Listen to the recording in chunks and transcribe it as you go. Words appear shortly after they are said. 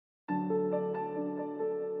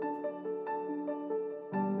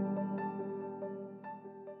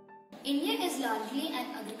is largely an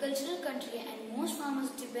agricultural country and most farmers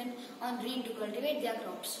depend on rain to cultivate their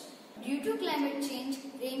crops. Due to climate change,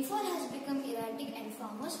 rainfall has become erratic and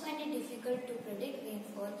farmers find it difficult to predict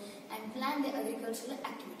rainfall and plan their agricultural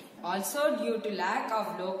activity. Also, due to lack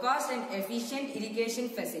of low-cost and efficient irrigation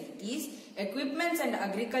facilities, equipments and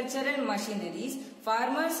agricultural machineries,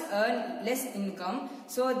 farmers earn less income,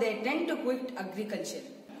 so they tend to quit agriculture.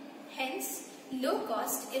 Hence,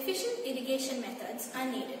 low-cost, efficient irrigation methods are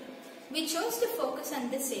needed. We chose to focus on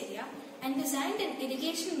this area and designed an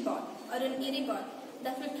irrigation bot or an Irribot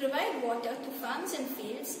that will provide water to farms and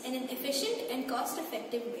fields in an efficient and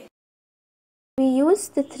cost-effective way. We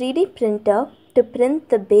used the 3D printer to print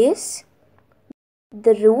the base,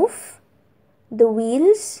 the roof, the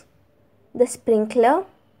wheels, the sprinkler,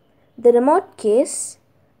 the remote case,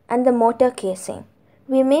 and the motor casing.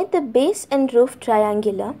 We made the base and roof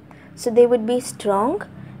triangular so they would be strong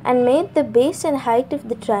and made the base and height of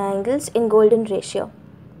the triangles in golden ratio.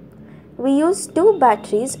 We used 2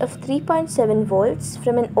 batteries of 3.7 volts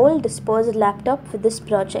from an old disposed laptop for this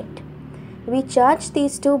project. We charged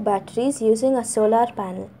these 2 batteries using a solar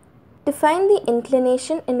panel. To find the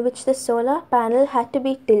inclination in which the solar panel had to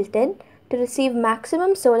be tilted to receive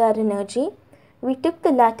maximum solar energy, we took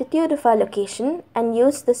the latitude of our location and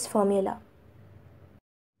used this formula.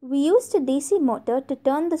 We used a DC motor to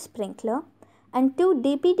turn the sprinkler and 2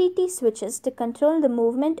 DP/DT switches to control the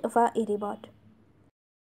movement of our Irribot.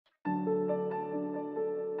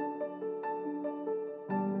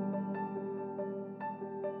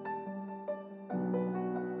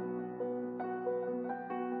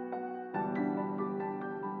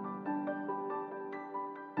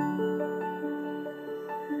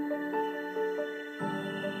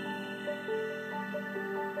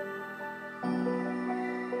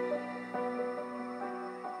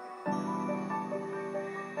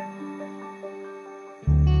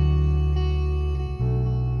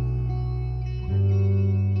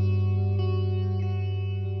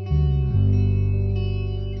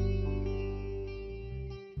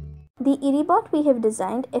 The Irribot we have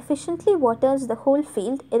designed efficiently waters the whole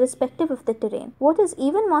field irrespective of the terrain. What is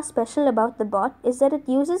even more special about the bot is that it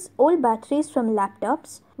uses old batteries from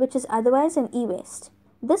laptops, which is otherwise an e-waste.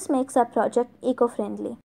 This makes our project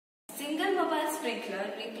eco-friendly. Single mobile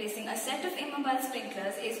sprinkler replacing a set of immobile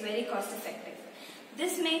sprinklers is very cost effective.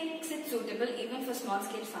 This makes it suitable even for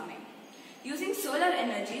small-scale farming. Using solar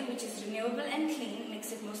energy, which is renewable and clean,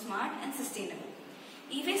 makes it more smart and sustainable.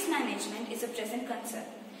 E-waste management is a present concern.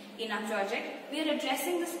 In our project, we are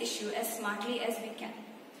addressing this issue as smartly as we can.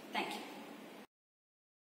 Thank you.